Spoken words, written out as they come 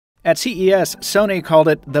At CES, Sony called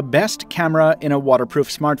it the best camera in a waterproof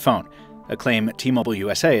smartphone, a claim T-Mobile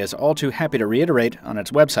USA is all too happy to reiterate on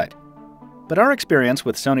its website. But our experience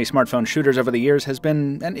with Sony smartphone shooters over the years has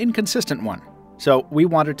been an inconsistent one. So we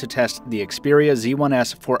wanted to test the Xperia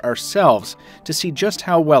Z1S for ourselves to see just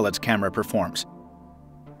how well its camera performs.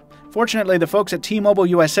 Fortunately, the folks at T-Mobile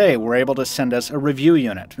USA were able to send us a review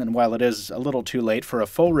unit, and while it is a little too late for a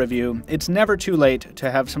full review, it's never too late to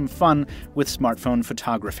have some fun with smartphone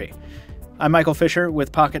photography. I'm Michael Fisher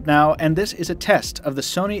with Pocket Now, and this is a test of the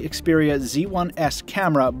Sony Xperia Z1S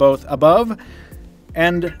camera both above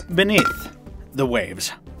and beneath the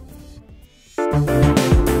waves.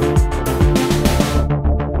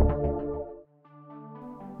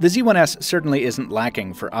 The Z1S certainly isn't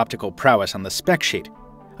lacking for optical prowess on the spec sheet.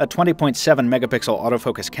 A 20.7 megapixel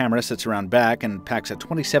autofocus camera sits around back and packs a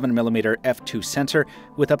 27mm f2 sensor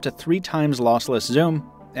with up to 3 times lossless zoom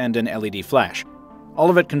and an LED flash. All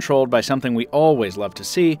of it controlled by something we always love to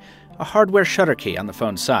see, a hardware shutter key on the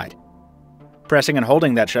phone's side. Pressing and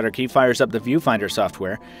holding that shutter key fires up the viewfinder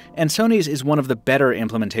software, and Sony's is one of the better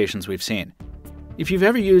implementations we've seen. If you've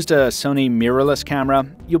ever used a Sony mirrorless camera,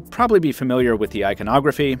 you'll probably be familiar with the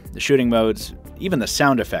iconography, the shooting modes, even the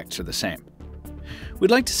sound effects are the same. We'd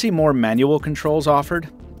like to see more manual controls offered,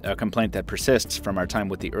 a complaint that persists from our time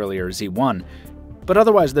with the earlier Z1, but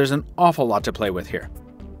otherwise there's an awful lot to play with here.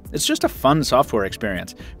 It's just a fun software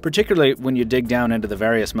experience, particularly when you dig down into the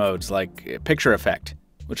various modes like Picture Effect,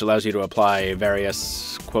 which allows you to apply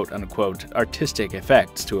various quote-unquote artistic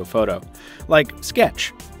effects to a photo, like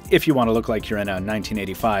Sketch, if you want to look like you're in a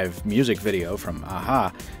 1985 music video from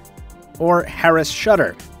Aha, or Harris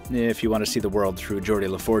Shutter, if you want to see the world through Geordie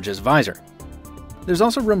LaForge's visor. There's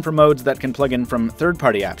also room for modes that can plug in from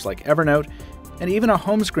third-party apps like Evernote, and even a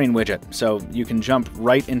home screen widget, so you can jump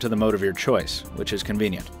right into the mode of your choice, which is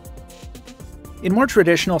convenient. In more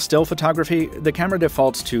traditional still photography, the camera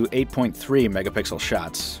defaults to 8.3 megapixel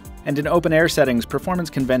shots, and in open-air settings,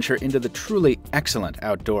 performance can venture into the truly excellent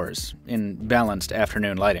outdoors, in balanced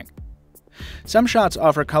afternoon lighting. Some shots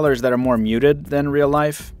offer colors that are more muted than real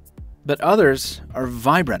life, but others are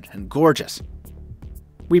vibrant and gorgeous.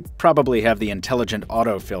 We probably have the intelligent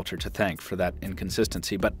auto filter to thank for that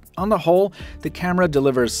inconsistency, but on the whole, the camera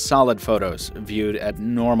delivers solid photos viewed at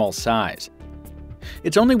normal size.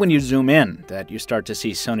 It's only when you zoom in that you start to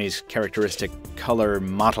see Sony's characteristic color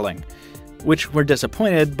mottling, which we're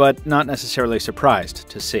disappointed but not necessarily surprised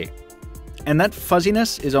to see. And that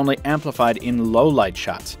fuzziness is only amplified in low-light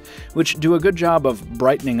shots, which do a good job of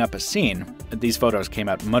brightening up a scene. These photos came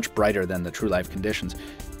out much brighter than the true-life conditions.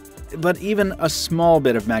 But even a small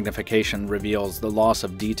bit of magnification reveals the loss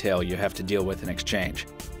of detail you have to deal with in exchange.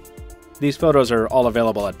 These photos are all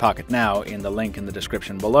available at Pocket Now in the link in the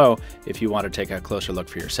description below if you want to take a closer look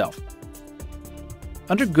for yourself.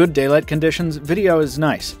 Under good daylight conditions, video is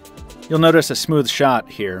nice. You'll notice a smooth shot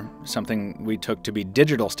here, something we took to be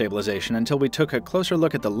digital stabilization until we took a closer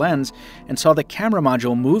look at the lens and saw the camera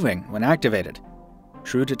module moving when activated.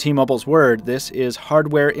 True to T-Mobile's word, this is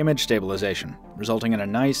hardware image stabilization, resulting in a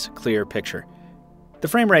nice, clear picture. The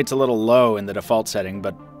frame rate's a little low in the default setting,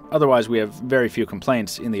 but otherwise we have very few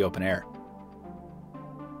complaints in the open air.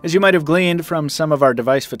 As you might have gleaned from some of our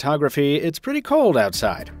device photography, it's pretty cold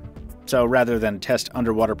outside. So rather than test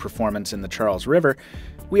underwater performance in the Charles River,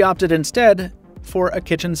 we opted instead for a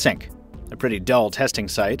kitchen sink, a pretty dull testing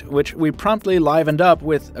site, which we promptly livened up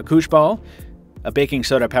with a koosh ball, a baking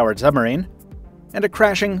soda-powered submarine, and a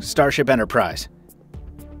crashing Starship Enterprise.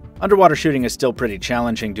 Underwater shooting is still pretty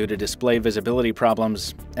challenging due to display visibility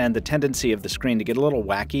problems and the tendency of the screen to get a little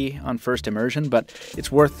wacky on first immersion, but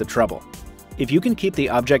it's worth the trouble. If you can keep the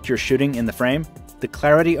object you're shooting in the frame, the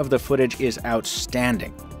clarity of the footage is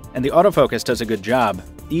outstanding, and the autofocus does a good job,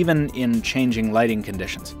 even in changing lighting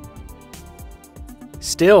conditions.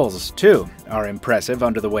 Stills, too, are impressive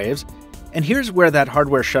under the waves. And here's where that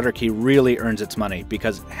hardware shutter key really earns its money,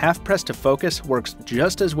 because half press to focus works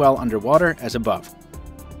just as well underwater as above.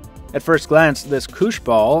 At first glance, this koosh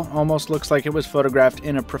ball almost looks like it was photographed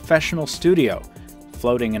in a professional studio,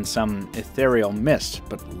 floating in some ethereal mist,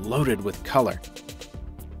 but loaded with color.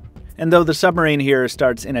 And though the submarine here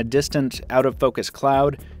starts in a distant, out-of-focus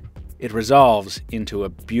cloud, it resolves into a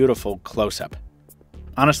beautiful close-up.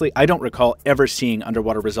 Honestly, I don't recall ever seeing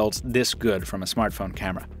underwater results this good from a smartphone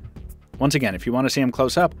camera. Once again, if you want to see them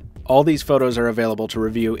close up, all these photos are available to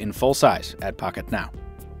review in full size at Pocket Now.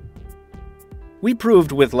 We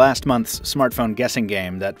proved with last month's smartphone guessing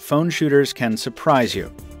game that phone shooters can surprise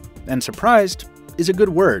you. And surprised is a good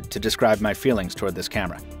word to describe my feelings toward this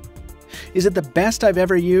camera. Is it the best I've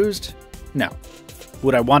ever used? No.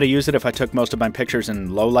 Would I want to use it if I took most of my pictures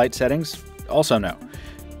in low light settings? Also no.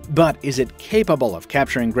 But is it capable of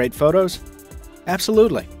capturing great photos?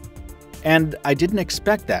 Absolutely. And I didn't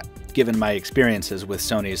expect that, given my experiences with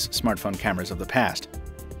Sony's smartphone cameras of the past.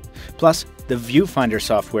 Plus, the viewfinder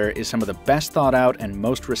software is some of the best thought out and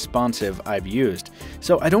most responsive I've used,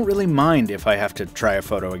 so I don't really mind if I have to try a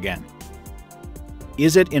photo again.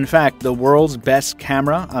 Is it, in fact, the world's best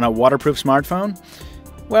camera on a waterproof smartphone?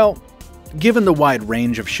 Well, given the wide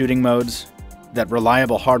range of shooting modes, that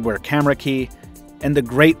reliable hardware camera key, and the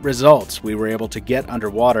great results we were able to get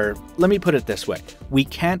underwater, let me put it this way. We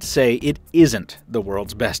can't say it isn't the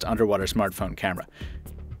world's best underwater smartphone camera.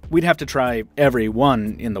 We'd have to try every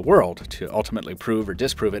one in the world to ultimately prove or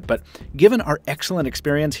disprove it, but given our excellent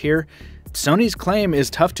experience here, Sony's claim is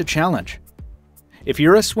tough to challenge. If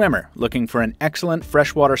you're a swimmer looking for an excellent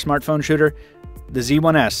freshwater smartphone shooter, the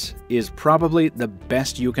Z1S is probably the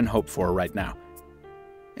best you can hope for right now.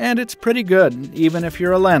 And it's pretty good, even if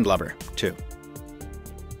you're a landlubber, too.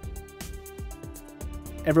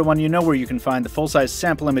 Everyone, you know where you can find the full-size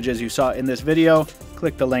sample images you saw in this video.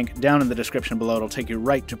 Click the link down in the description below. It'll take you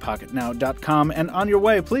right to pocketnow.com. And on your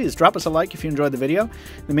way, please drop us a like if you enjoyed the video.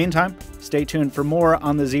 In the meantime, stay tuned for more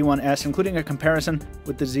on the Z1S, including a comparison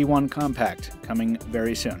with the Z1 Compact, coming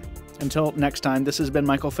very soon. Until next time, this has been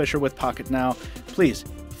Michael Fisher with Pocket Now. Please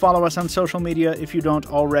follow us on social media if you don't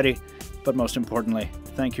already. But most importantly,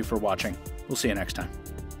 thank you for watching. We'll see you next time.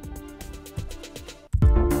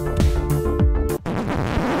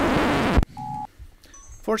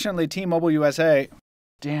 Fortunately, T-Mobile USA...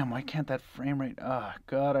 Damn, why can't that frame rate... Oh,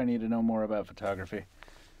 God, I need to know more about photography.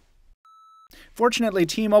 Fortunately,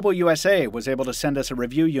 T-Mobile USA was able to send us a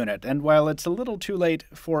review unit, and while it's a little too late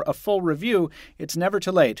for a full review, it's never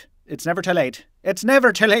too late. It's never too late. It's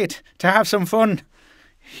never too late to have some fun.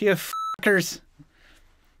 You fuckers.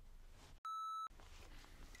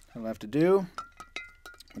 I'll have to do...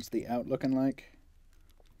 What's the out looking like?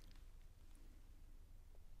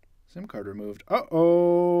 SIM card removed.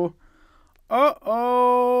 Uh-oh.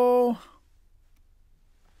 Uh-oh.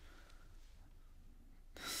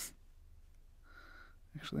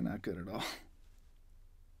 Actually not good at all.